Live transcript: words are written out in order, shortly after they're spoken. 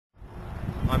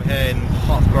I'm here in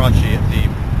heart of Karachi at the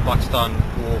Pakistan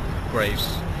War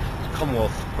Graves,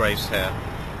 Commonwealth Graves here.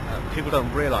 People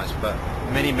don't realise, but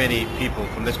many people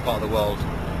from this part of the world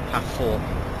have fought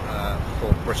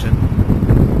for Britain,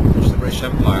 which is the British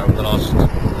Empire, over the last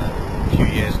few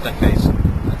years, decades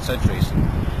and centuries.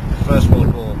 The First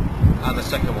World War and the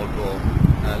Second World War,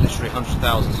 literally hundreds of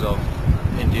thousands of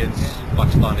Indians,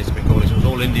 Pakistanis, Bengalis, it was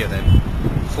all India then,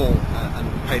 fought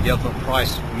and paid the ultimate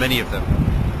price, many of them.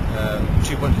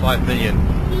 2.5 million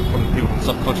from people from the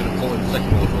subcontinent fought in the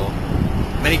Second World War.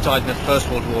 Many died in the First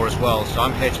World War as well, so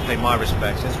I'm here to pay my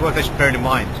respects. It's worth bearing in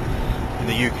mind in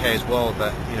the UK as well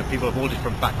that people of all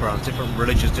different backgrounds, different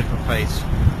religions, different faiths,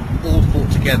 all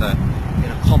fought together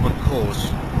in a common cause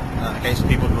against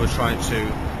people who are trying to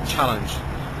challenge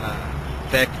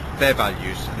their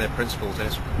values and their principles, and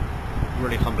it's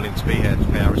really humbling to be here to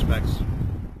pay our respects.